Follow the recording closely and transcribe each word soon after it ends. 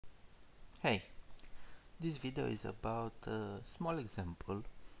Hey, this video is about a small example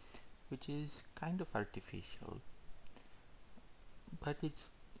which is kind of artificial, but it's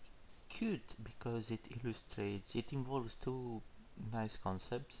cute because it involves two nice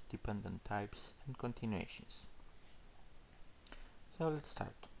concepts, dependent types and continuations. So let's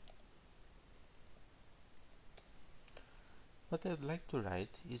start. What I'd like to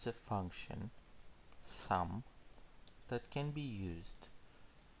write is a function, sum, that can be used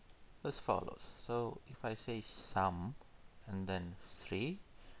as follows. So if I say sum and then 3,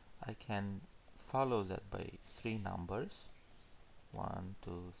 I can follow that by 3 numbers, 1,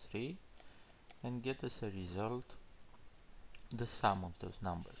 2, 3, and get as a result the sum of those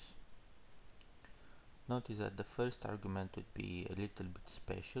numbers. Notice that the first argument would be a little bit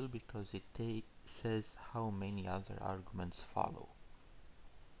special because it says how many other arguments follow.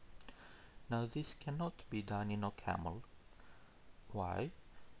 Now this cannot be done in OCaml. Why?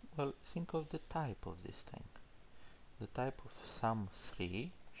 Well, think of the type of this thing. The type of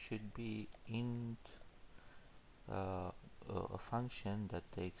sum3 should be int a function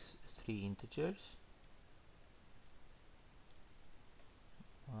that takes 3 integers,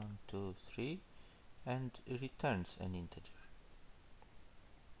 1, 2, 3, and returns an integer.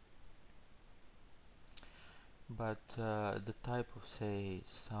 But the type of, say,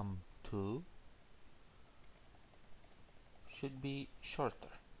 sum2 should be shorter.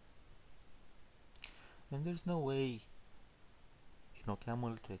 And there's no way in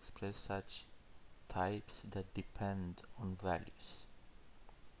OCaml to express such types that depend on values.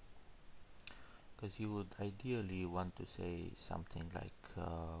 Because you would ideally want to say something like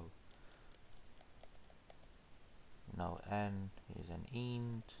n is an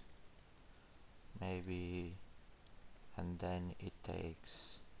int, maybe, and then it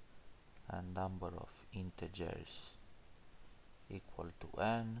takes a number of integers equal to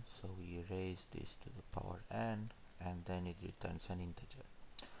n, so we raise this to the power n, and then it returns an integer.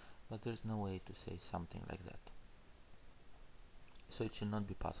 But there's no way to say something like that. So it should not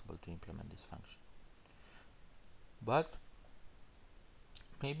be possible to implement this function. But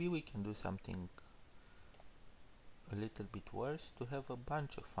maybe we can do something a little bit worse, to have a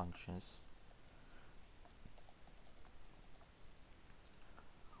bunch of functions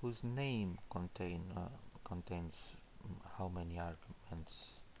whose name contains how many arguments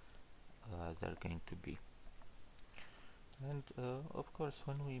there are going to be. And of course,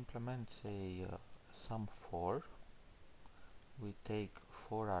 when we implement, say, sum4, we take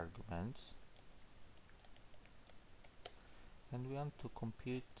 4 arguments and we want to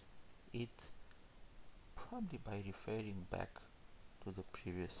compute it probably by referring back to the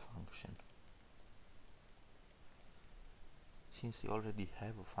previous function. Since we already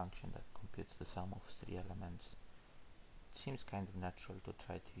have a function that computes the sum of 3 elements, it seems kind of natural to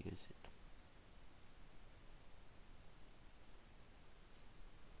try to use it.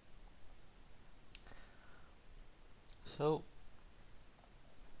 So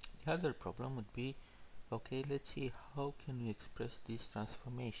the other problem would be, okay, let's see how can we express this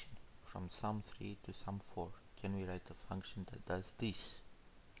transformation from sum3 to sum4. Can we write a function that does this?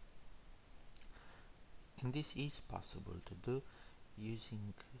 And this is possible to do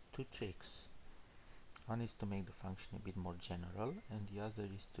using two tricks. One is to make the function a bit more general, and the other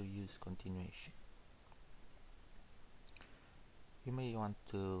is to use continuation. You may want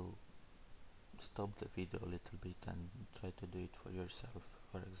to stop the video a little bit and try to do it for yourself,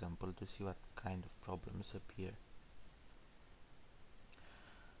 for example, to see what kind of problems appear.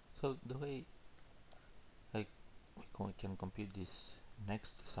 So the way we can compute this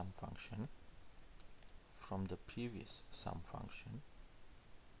next sum function from the previous sum function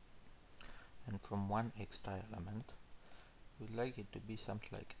and from one extra element, we'd like it to be something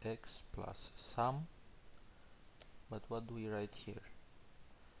like x plus sum, but what do we write here?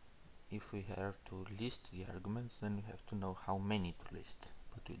 If we have to list the arguments, then we have to know how many to list,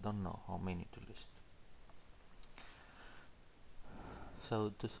 but we don't know how many to list.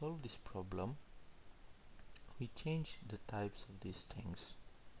 So to solve this problem, we change the types of these things.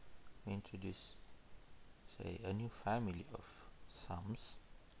 We introduce, say, a new family of sums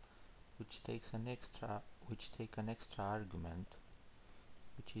which take an extra argument,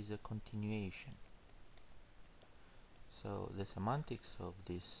 which is a continuation. So the semantics of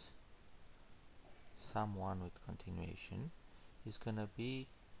this sum1 with continuation is gonna be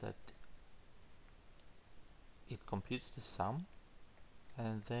that it computes the sum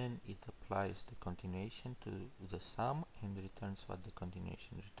and then it applies the continuation to the sum and returns what the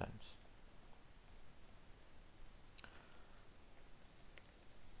continuation returns.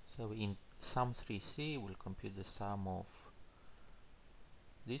 So in sum3c we'll compute the sum of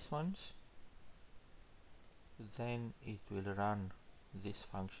these ones then it will run this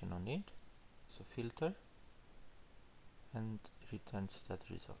function on it, so filter, and returns that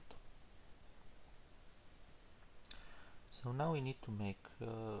result. So now we need to make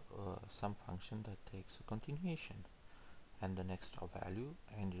some function that takes a continuation and an extra value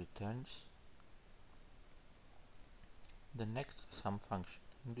and returns the next sum function.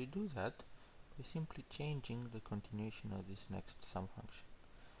 And we do that by simply changing the continuation of this next sum function.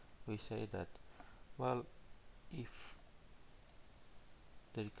 We say that, well, if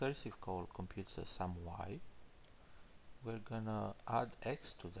the recursive call computes a sum y, we're gonna add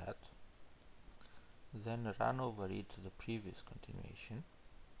x to that, then run over it to the previous continuation,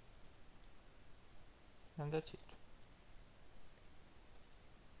 and that's it.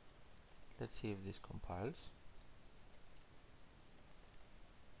 Let's see if this compiles.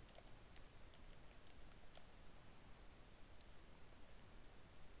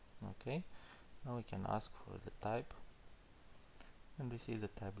 Okay, now we can ask for the type, and we see the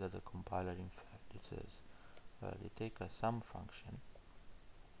type that the compiler in fact it says, well, you take a sum function,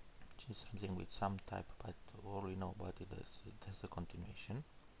 which is something with some type, but all we know about it is it has a continuation.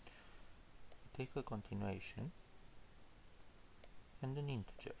 Take a continuation and an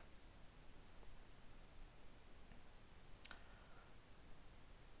integer.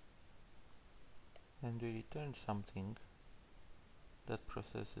 And we return something that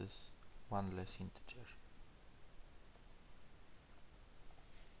processes one less integer.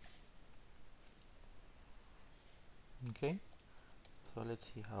 Okay, so let's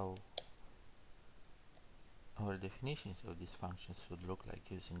see how our definitions of these functions should look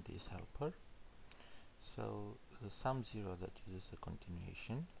like using this helper. So the sum0 that uses a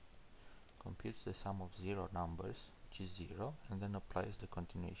continuation computes the sum of 0 numbers, which is 0, and then applies the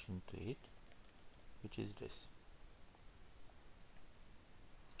continuation to it, which is this.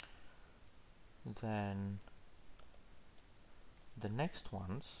 Then the next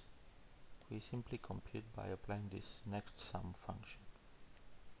ones we simply compute by applying this next sum function.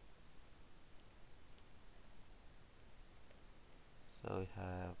 So we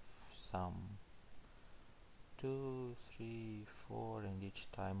have sum 2, 3, 4, and each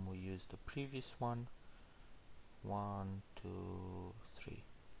time we use the previous one, 1, 2, 3.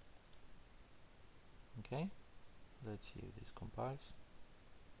 Okay, let's see if this compiles.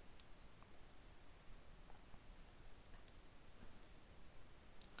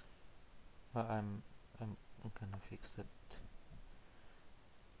 I'm gonna fix that.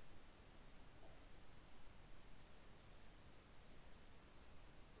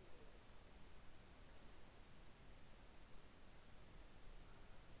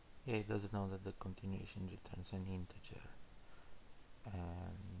 Yeah, it doesn't know that the continuation returns an integer,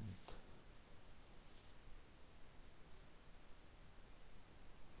 and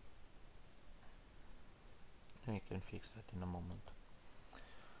we can fix that in a moment.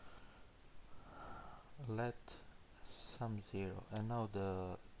 Let sum0, and now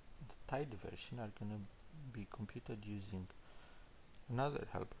the tied version are gonna be computed using another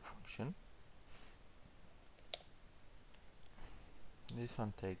helper function. This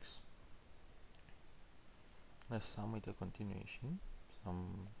one takes a sum with a continuation,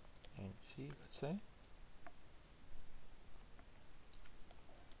 some nc, let's say,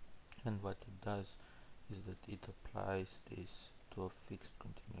 and what it does is that it applies this to a fixed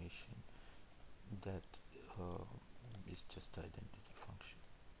continuation that is just the identity function.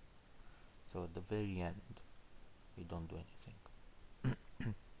 So at the very end we don't do anything.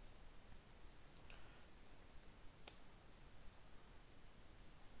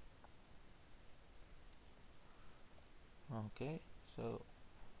 Okay, so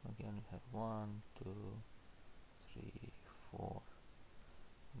again we have 1, 2, 3, 4.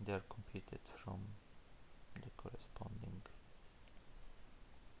 They are computed from the corresponding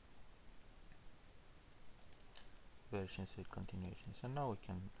versions with continuations, and now we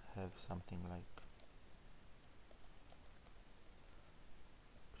can have something like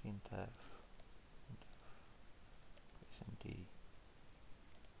printf %d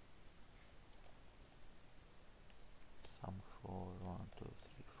sum 4, 1, 2,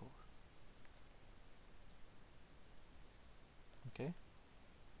 3, 4. Okay,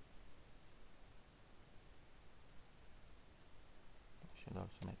 we should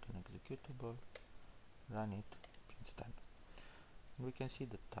also make an executable, run it, print 10. And we can see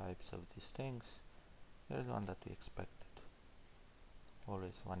the types of these things. There's one that we expected,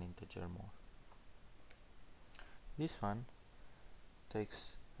 always one integer more. This one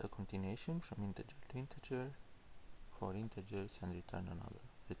takes a continuation from integer to integer, 4 integers, and returns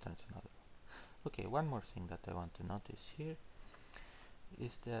another. Okay, one more thing that I want to notice here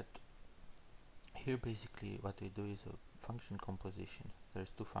is that Here basically what we do is a function composition. There's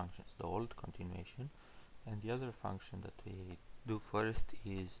two functions, the old continuation, and the other function that we do first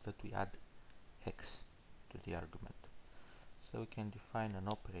is that we add x to the argument. So we can define an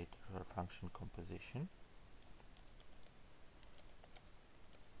operator for function composition.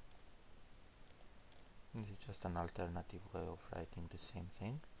 This is just an alternative way of writing the same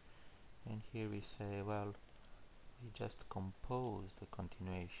thing. And here we say, well, we just compose the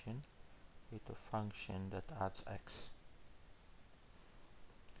continuation with a function that adds x.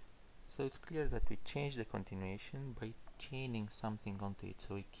 So it's clear that we change the continuation by chaining something onto it.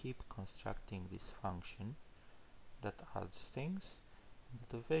 So we keep constructing this function that adds things, and at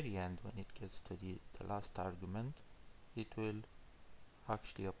the very end, when it gets to the last argument, it will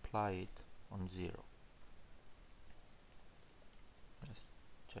actually apply it on 0. Let's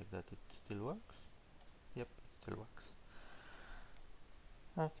check that it still works. Yep, it still works.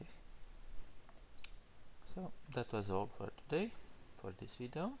 Okay, so that was all for today, for this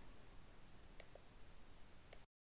video.